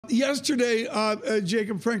Yesterday,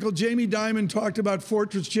 Jacob Frenkel, Jamie Dimon talked about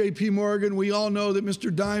Fortress JPMorgan. We all know that Mr.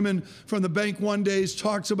 Dimon from the Bank One Days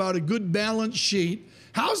talks about a good balance sheet.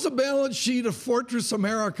 How's the balance sheet of Fortress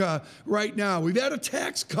America right now? We've had a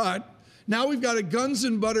tax cut. Now we've got a guns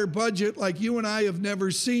and butter budget like you and I have never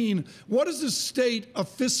seen. What is the state of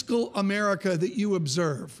fiscal America that you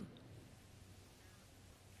observe?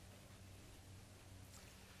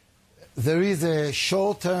 There is a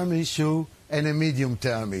short-term issue and a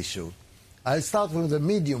medium-term issue. I'll start with the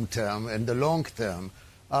medium term and the long term.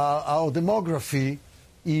 Our demography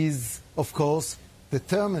is, of course,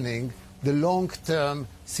 determining the long-term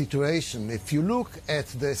situation. If you look at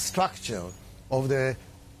the structure of the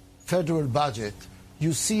federal budget,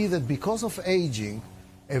 you see that because of aging,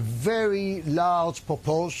 a very large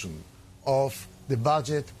proportion of the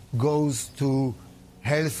budget goes to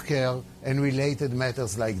healthcare and related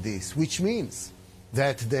matters like this, which means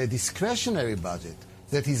that the discretionary budget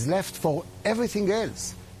that is left for everything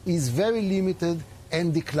else is very limited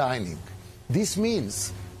and declining. This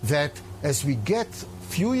means that as we get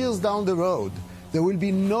few years down the road, there will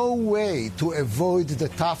be no way to avoid the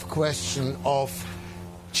tough question of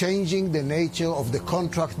changing the nature of the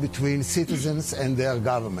contract between citizens and their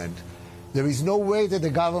government. There is no way that the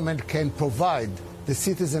government can provide the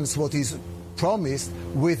citizens what is promised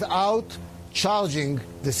without charging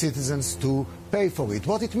the citizens to pay for it.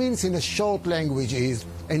 What it means in a short language is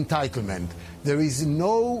entitlement. There is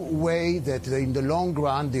no way that in the long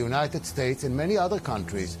run the United States and many other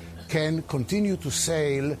countries can continue to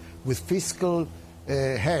sail with fiscal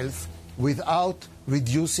health without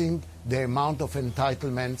reducing the amount of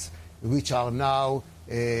entitlements which are now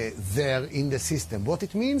there in the system. What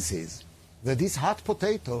it means is that this hot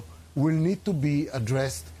potato will need to be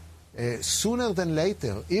addressed sooner than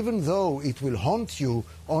later. Even though it will haunt you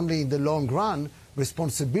only in the long run,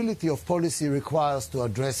 responsibility of policy requires to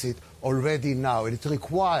address it already now. It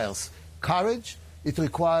requires courage, it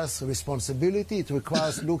requires responsibility, it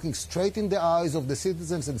requires looking straight in the eyes of the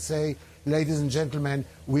citizens and say, ladies and gentlemen,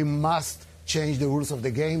 we must change the rules of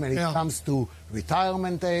the game, and it comes to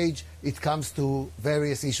retirement age, it comes to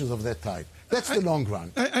various issues of that type. That's the long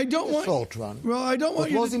run. I don't want... short run. Well, I don't want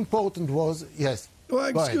you What was important was, yes. Well,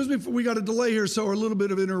 excuse me, we got a delay here, so we're a little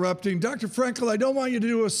bit of interrupting. Dr. Frenkel, I don't want you to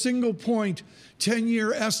do a single point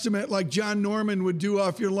 10-year estimate like John Norman would do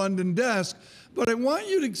off your London desk, but I want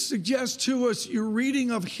you to suggest to us your reading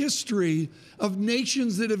of history of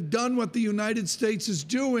nations that have done what the United States is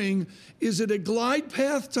doing. Is it a glide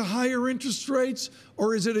path to higher interest rates,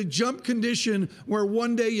 or is it a jump condition where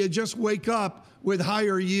one day you just wake up with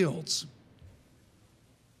higher yields?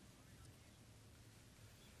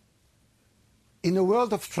 In a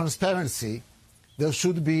world of transparency, there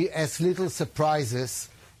should be as little surprises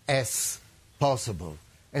as possible.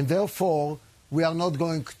 And therefore, we are not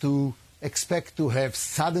going to expect to have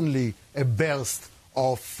suddenly a burst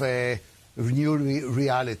of new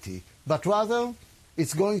reality. But rather,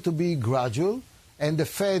 it's going to be gradual, and the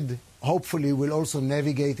Fed hopefully will also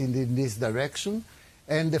navigate in this direction.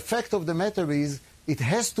 And the fact of the matter is, it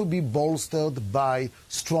has to be bolstered by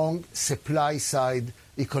strong supply-side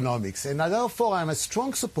economics. And therefore, I'm a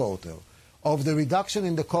strong supporter of the reduction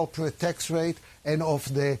in the corporate tax rate and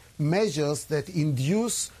of the measures that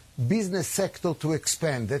induce business sector to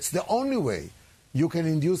expand. That's the only way you can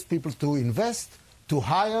induce people to invest, to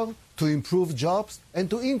hire, to improve jobs, and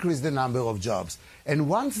to increase the number of jobs. And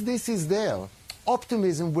once this is there,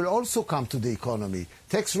 optimism will also come to the economy.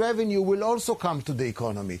 Tax revenue will also come to the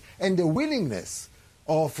economy. And the willingness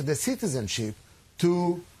of the citizenship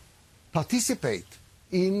to participate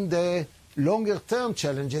in the longer-term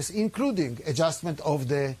challenges, including adjustment of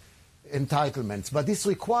the entitlements. But this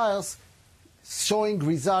requires showing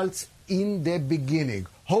results in the beginning.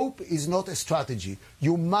 Hope is not a strategy.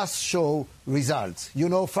 You must show results. You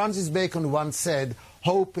know, Francis Bacon once said,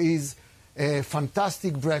 hope is a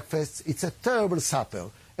fantastic breakfast, it's a terrible supper.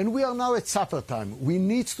 And we are now at supper time. We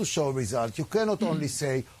need to show results. You cannot only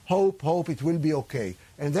say, hope, hope, it will be okay.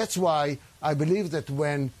 And that's why I believe that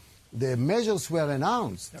when the measures were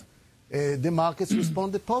announced, the markets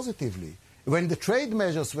responded positively. When the trade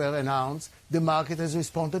measures were announced, the market has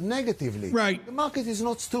responded negatively. Right. The market is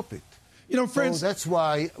not stupid. You know, so that's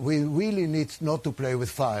why we really need not to play with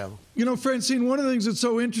fire. You know, Francine, one of the things that's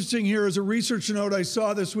so interesting here is a research note I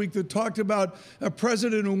saw this week that talked about a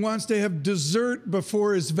president who wants to have dessert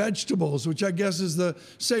before his vegetables, which I guess is the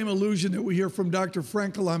same allusion that we hear from Dr.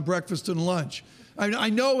 Frenkel on breakfast and lunch. I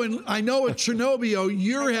know at Cernobbio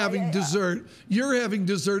you're having dessert. You're having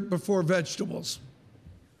dessert before vegetables.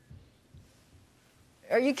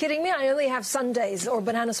 Are you kidding me? I only have sundaes or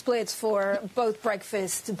banana splits for both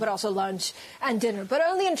breakfast, but also lunch and dinner. But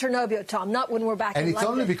only in Cernobbio, Tom, not when we're back in London. And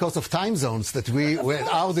it's only because of time zones that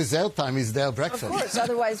our dessert time is their breakfast. Of course,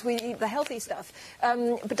 otherwise we eat the healthy stuff.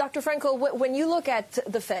 But Dr. Frenkel, when you look at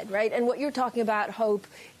the Fed, right, and what you're talking about, hope,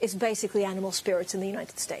 is basically animal spirits in the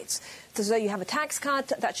United States. So you have a tax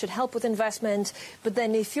cut that should help with investment, but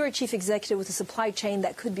then if you're a chief executive with a supply chain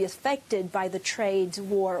that could be affected by the trade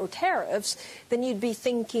war or tariffs, then you'd be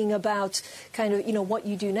thinking about kind of, what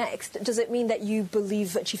you do next. Does it mean that you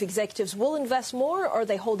believe that chief executives will invest more, or are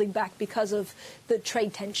they holding back because of the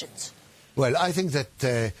trade tensions? Well, I think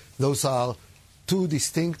that those are two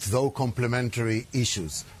distinct, though complementary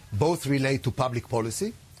issues. Both relate to public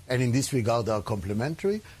policy, and in this regard they are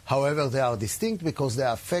complementary. However, they are distinct because they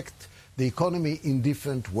affect the economy in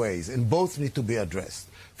different ways, and both need to be addressed.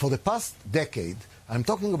 For the past decade, I'm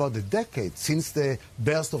talking about the decade since the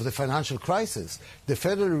burst of the financial crisis, the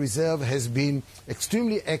Federal Reserve has been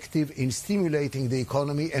extremely active in stimulating the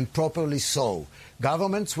economy, and properly so.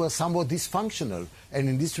 Governments were somewhat dysfunctional, and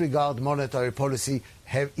in this regard, monetary policy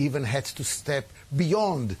have even had to step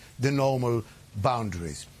beyond the normal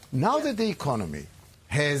boundaries. Now that the economy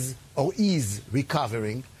has or is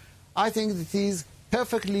recovering, I think it is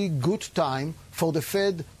perfectly good time for the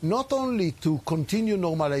Fed not only to continue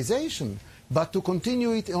normalization, but to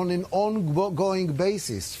continue it on an ongoing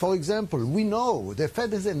basis. For example, we know the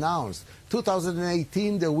Fed has announced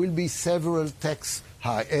 2018 there will be several tax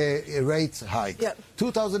rates hikes. Yep.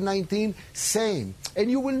 2019, same. And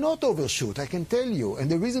you will not overshoot, I can tell you. And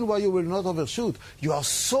the reason why you will not overshoot, you are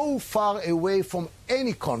so far away from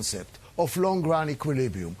any concept of long-run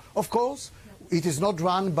equilibrium. Of course, it is not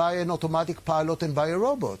run by an automatic pilot and by a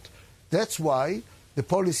robot. That's why the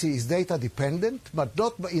policy is data-dependent, but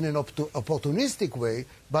not in an opportunistic way,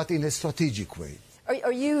 but in a strategic way.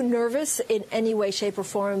 Are you nervous in any way, shape, or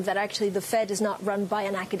form that actually the Fed is not run by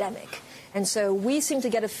an academic? And so we seem to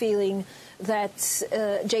get a feeling that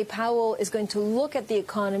Jay Powell is going to look at the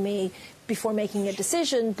economy before making a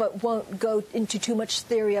decision, but won't go into too much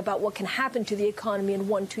theory about what can happen to the economy in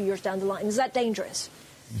 1-2 years down the line. Is that dangerous?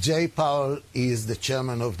 Jay Powell is the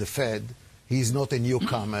chairman of the Fed. He is not a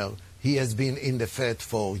newcomer. He has been in the Fed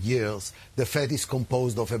for years. The Fed is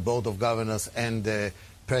composed of a board of governors and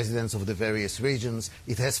presidents of the various regions.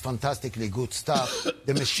 It has fantastically good staff.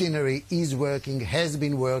 The machinery is working, has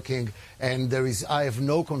been working, and I have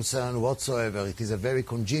no concern whatsoever. It is a very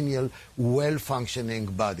congenial, well-functioning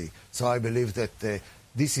body. So I believe that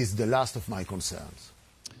this is the last of my concerns.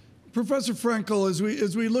 Professor Frenkel,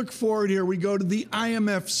 as we look forward here, we go to the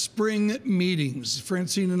IMF spring meetings.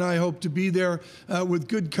 Francine and I hope to be there with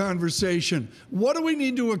good conversation. What do we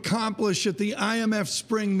need to accomplish at the IMF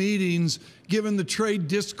spring meetings, given the trade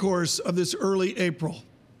discourse of this early April?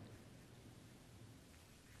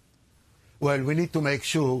 Well, we need to make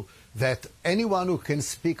sure that anyone who can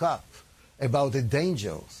speak up about the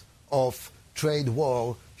dangers of trade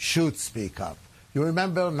war should speak up. You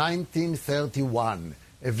remember 1931.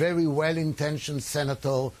 A very well-intentioned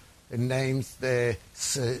senator named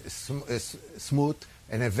Smoot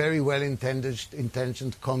and a very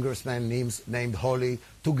well-intentioned congressman named Hawley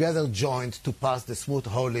together joined to pass the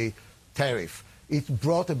Smoot-Hawley tariff. It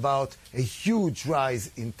brought about a huge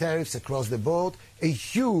rise in tariffs across the board, a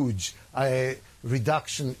huge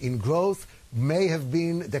reduction in growth, may have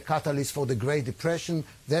been the catalyst for the Great Depression.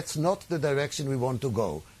 That's not the direction we want to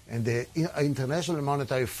go. And the International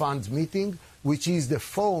Monetary Fund meeting, which is the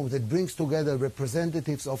forum that brings together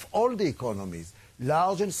representatives of all the economies,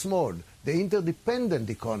 large and small, the interdependent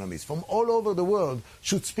economies from all over the world,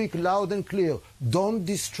 should speak loud and clear. Don't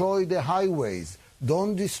destroy the highways.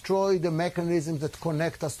 Don't destroy the mechanisms that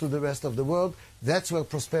connect us to the rest of the world. That's where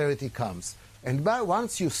prosperity comes. And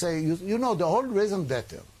once you say, you know, the whole raison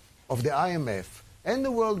d'etre of the IMF and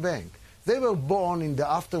the World Bank, they were born in the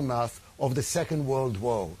aftermath of the Second World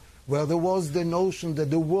War, where there was the notion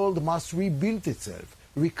that the world must rebuild itself,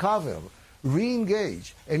 recover,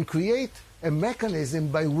 re-engage, and create a mechanism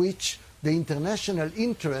by which the international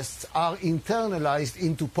interests are internalized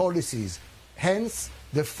into policies. Hence,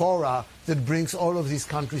 the fora that brings all of these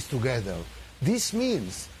countries together. This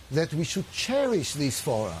means that we should cherish these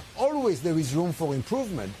fora. Always there is room for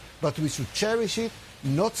improvement, but we should cherish it,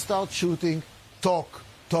 not start shooting, talk,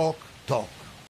 talk, talk.